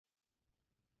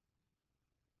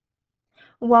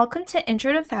Welcome to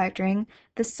Intro to Factoring,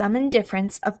 the sum and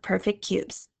difference of perfect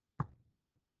cubes.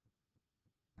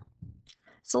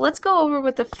 So let's go over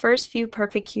what the first few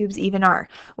perfect cubes even are.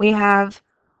 We have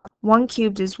 1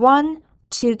 cubed is 1,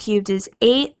 2 cubed is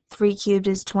 8, 3 cubed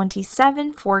is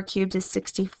 27, 4 cubed is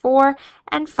 64,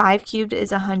 and 5 cubed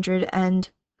is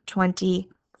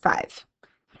 125.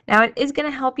 Now it is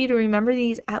going to help you to remember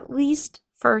these at least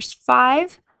first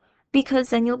 5, because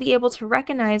then you'll be able to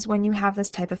recognize when you have this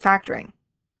type of factoring.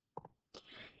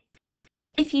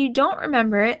 If you don't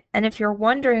remember it, and if you're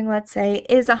wondering, let's say,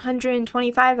 is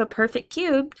 125 a perfect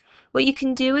cube, what you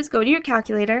can do is go to your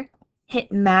calculator,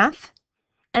 hit math,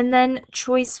 and then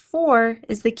choice 4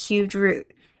 is the cubed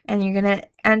root. And you're going to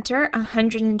enter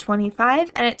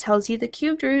 125, and it tells you the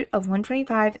cubed root of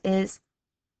 125 is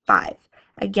 5.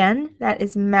 Again, that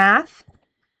is math,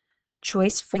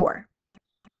 choice 4.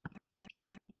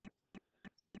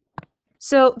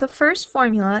 So the first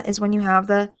formula is when you have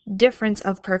the difference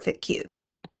of perfect cubes.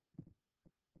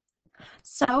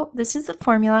 So this is the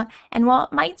formula, and while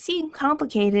it might seem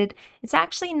complicated, it's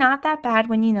actually not that bad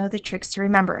when you know the tricks to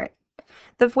remember it.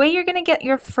 The way you're going to get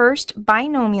your first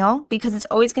binomial, because it's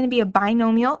always going to be a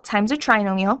binomial times a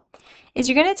trinomial, is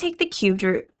you're going to take the cubed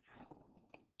root.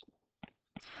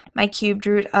 My cubed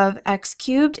root of x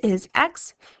cubed is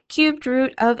x, cubed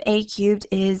root of a cubed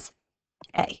is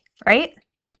a, right?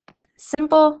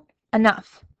 Simple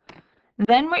enough.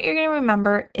 Then what you're going to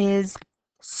remember is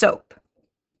SOAP.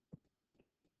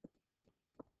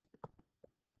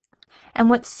 And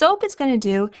what SOAP is going to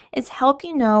do is help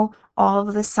you know all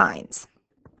of the signs.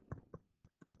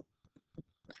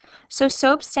 So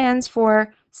SOAP stands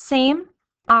for same,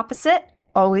 opposite,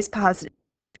 always positive.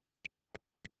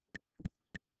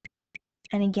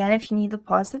 And again, if you need to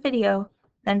pause the video,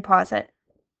 then pause it.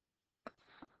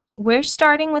 We're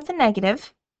starting with a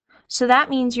negative, so that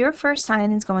means your first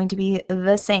sign is going to be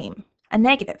the same, a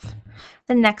negative.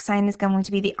 The next sign is going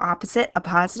to be the opposite, a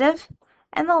positive,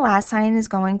 and the last sign is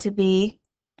going to be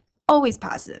always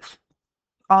positive,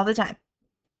 all the time.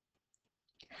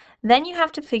 Then you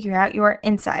have to figure out your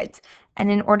insides, and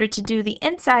in order to do the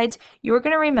insides, you're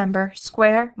going to remember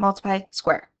square, multiply,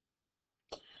 square.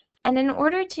 And in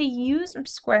order to use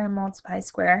square, multiply,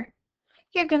 square,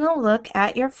 you're going to look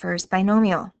at your first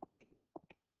binomial.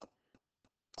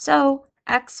 So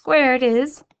x squared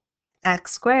is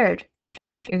x squared.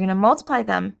 You're going to multiply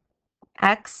them.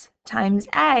 X times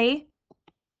a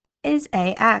is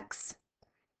ax.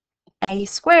 A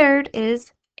squared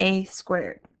is a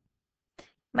squared.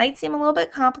 Might seem a little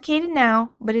bit complicated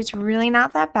now, but it's really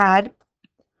not that bad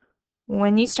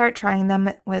when you start trying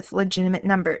them with legitimate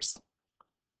numbers.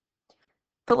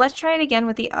 But let's try it again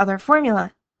with the other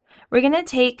formula. We're going to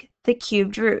take the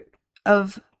cubed root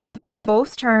of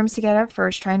both terms to get our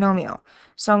first trinomial.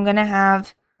 So I'm going to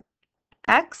have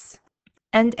x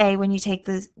and a when you take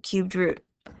the cubed root.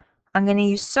 I'm going to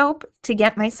use SOAP to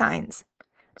get my signs.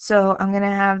 So I'm going to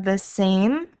have the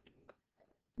same,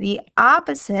 the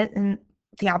opposite, and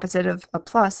the opposite of a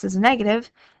plus is a negative,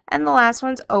 and the last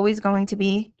one's always going to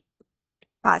be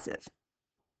positive.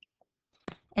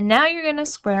 And now you're going to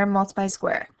square, multiply,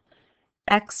 square.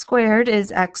 X squared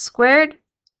is x squared.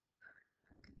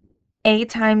 A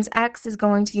times x is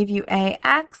going to give you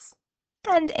ax,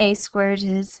 and a squared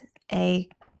is a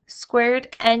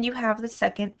squared, and you have the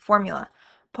second formula.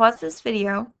 Pause this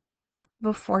video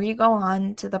before you go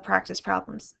on to the practice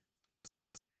problems.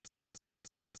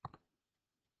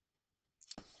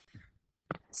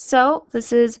 So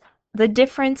this is the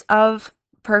difference of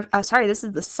this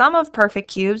is the sum of perfect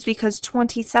cubes, because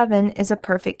 27 is a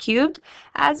perfect cube,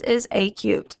 as is a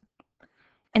cubed.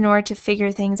 In order to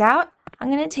figure things out,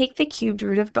 I'm going to take the cubed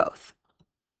root of both.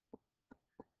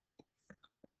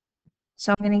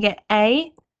 So I'm going to get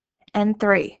a and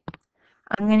 3.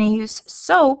 I'm going to use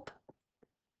SOAP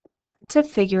to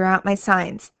figure out my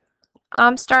signs.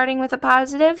 I'm starting with a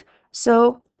positive,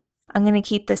 so I'm going to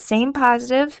keep the same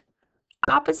positive,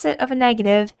 opposite of a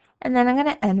negative, and then I'm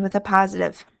going to end with a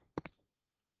positive.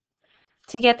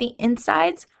 To get the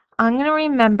insides, I'm going to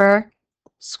remember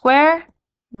square,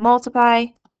 multiply,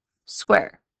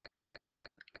 square.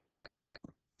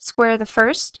 Square the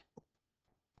first,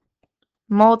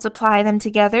 multiply them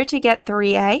together to get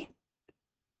 3a,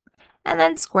 and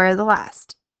then square the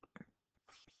last.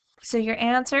 So your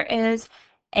answer is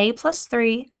a plus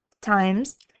 3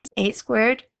 times a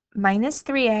squared minus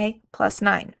 3a plus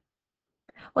 9.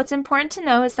 What's important to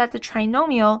know is that the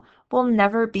trinomial will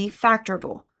never be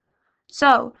factorable.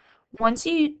 So once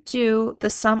you do the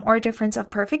sum or difference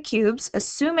of perfect cubes,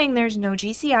 assuming there's no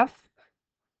GCF,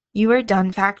 you are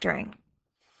done factoring.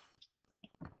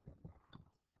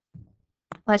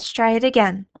 Let's try it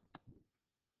again.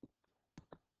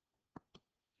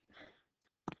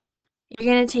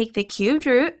 you're going to take the cubed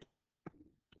root.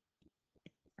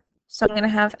 So I'm going to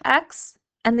have x,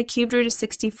 and the cubed root of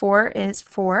 64 is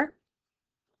 4.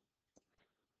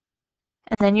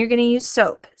 And then you're going to use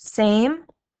SOAP. Same,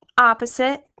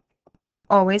 opposite,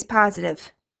 always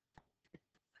positive.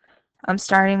 I'm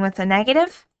starting with a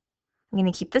negative. I'm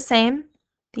going to keep the same.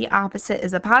 The opposite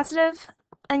is a positive,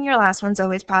 and your last one's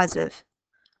always positive.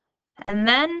 And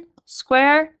then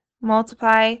square,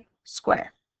 multiply,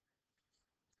 square.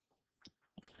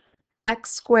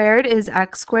 X squared is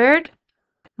x squared.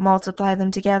 Multiply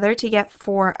them together to get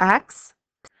 4x.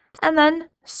 And then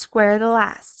square the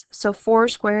last. So 4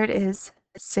 squared is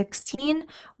 16.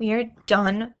 We are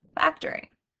done factoring.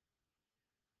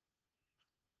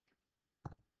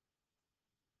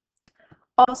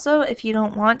 Also, if you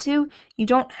don't want to, you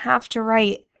don't have to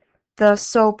write the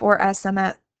SOAP or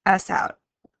SMS out.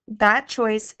 That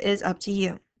choice is up to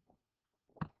you.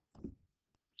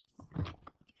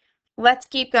 Let's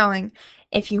keep going.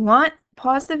 If you want,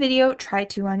 pause the video, try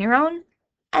 2 on your own,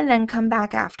 and then come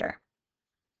back after.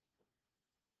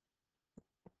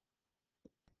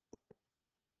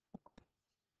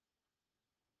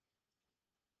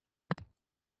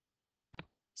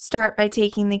 Start by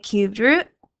taking the cubed root,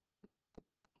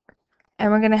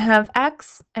 and we're going to have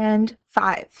x and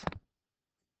 5.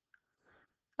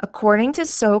 According to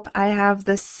SOAP, I have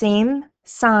the same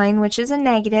sign, which is a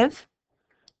negative,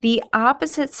 the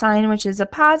opposite sign, which is a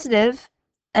positive,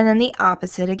 and then the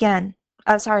opposite again.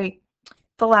 The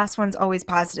last one's always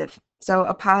positive, so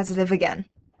a positive again.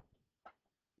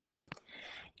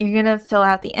 You're going to fill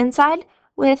out the inside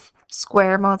with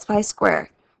square, multiply, square.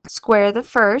 Square the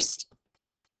first.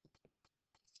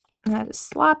 That is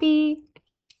sloppy.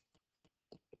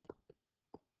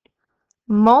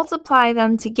 Multiply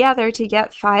them together to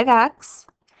get 5x.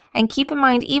 And keep in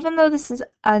mind, even though this is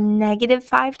a negative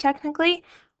 5 technically,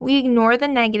 we ignore the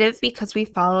negative because we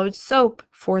followed SOAP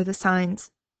for the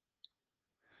signs.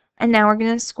 And now we're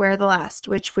going to square the last,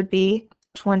 which would be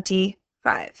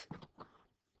 25.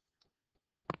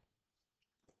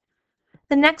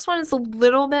 The next one is a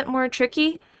little bit more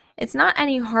tricky. It's not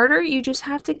any harder, you just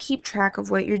have to keep track of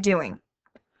what you're doing.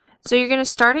 So you're going to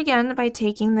start again by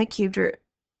taking the cubed root.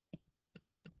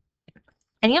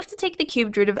 And you have to take the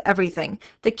cubed root of everything.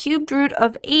 The cubed root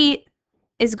of 8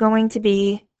 is going to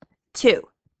be 2.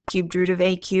 Cubed root of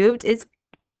a cubed is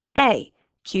a.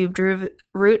 Cubed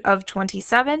root of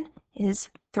 27 is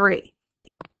 3.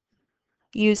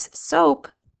 Use SOAP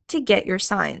to get your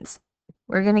signs.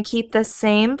 We're going to keep the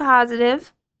same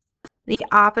positive, the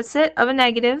opposite of a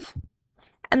negative,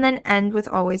 and then end with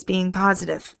always being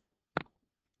positive.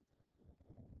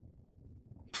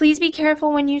 Please be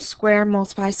careful when you square,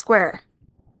 multiply, square.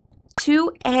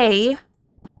 2a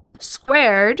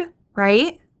squared,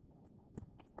 right,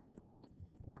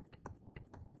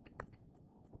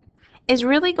 is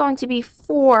really going to be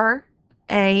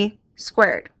 4a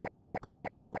squared.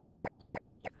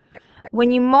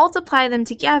 When you multiply them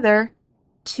together,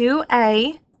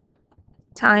 2a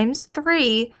times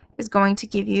 3 is going to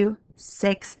give you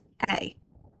 6a.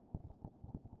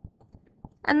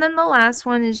 And then the last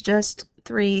one is just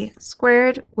 3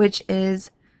 squared, which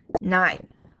is 9.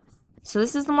 So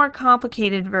this is the more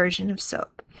complicated version of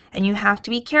SOAP, and you have to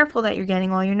be careful that you're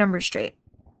getting all your numbers straight.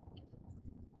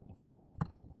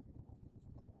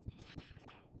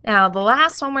 Now, the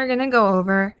last one we're going to go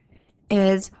over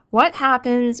is what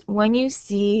happens when you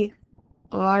see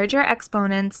larger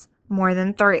exponents more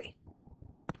than 3.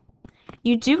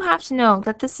 You do have to know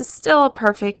that this is still a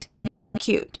perfect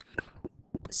cubed.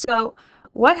 So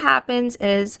what happens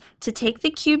is to take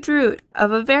the cubed root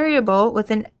of a variable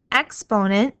with an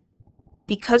exponent,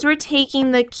 because we're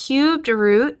taking the cubed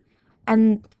root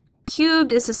and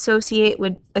cubed is associated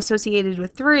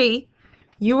with 3,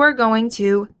 you are going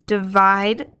to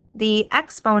divide the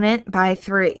exponent by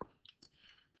 3.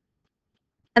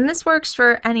 And this works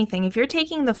for anything. If you're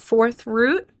taking the 4th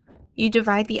root, you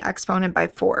divide the exponent by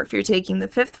 4. If you're taking the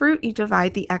 5th root, you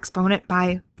divide the exponent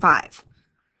by 5.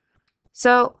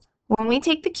 So when we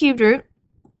take the cubed root,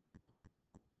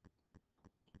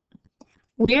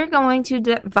 we're going to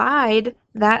divide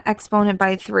that exponent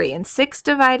by 3. And 6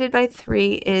 divided by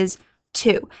 3 is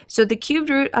 2. So the cubed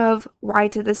root of y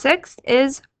to the 6th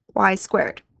is y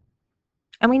squared.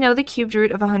 And we know the cubed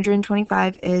root of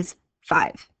 125 is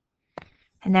 5.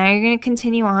 And now you're going to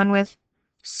continue on with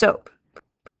SOAP.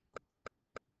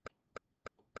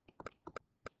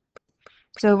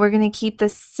 So we're going to keep the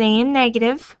same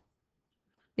negative,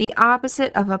 the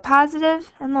opposite of a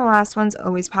positive, and the last one's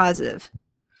always positive.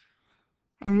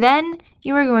 And then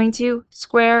you are going to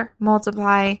square,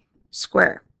 multiply,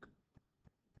 square.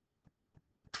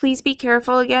 Please be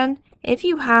careful again. If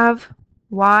you have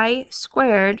y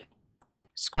squared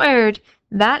squared,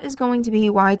 that is going to be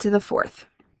y to the 4th.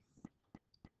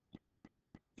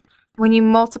 When you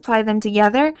multiply them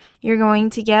together, you're going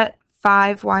to get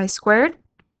 5y squared.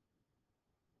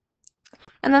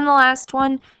 And then the last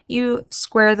one, you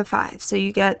square the 5, so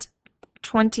you get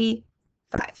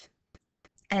 25.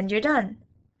 And you're done.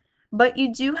 But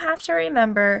you do have to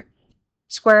remember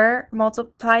square,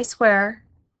 multiply, square,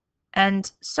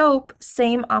 and SOAP,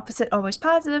 same, opposite, always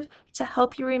positive, to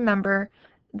help you remember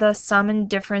the sum and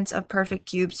difference of perfect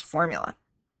cubes formula.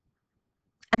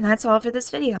 And that's all for this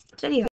video.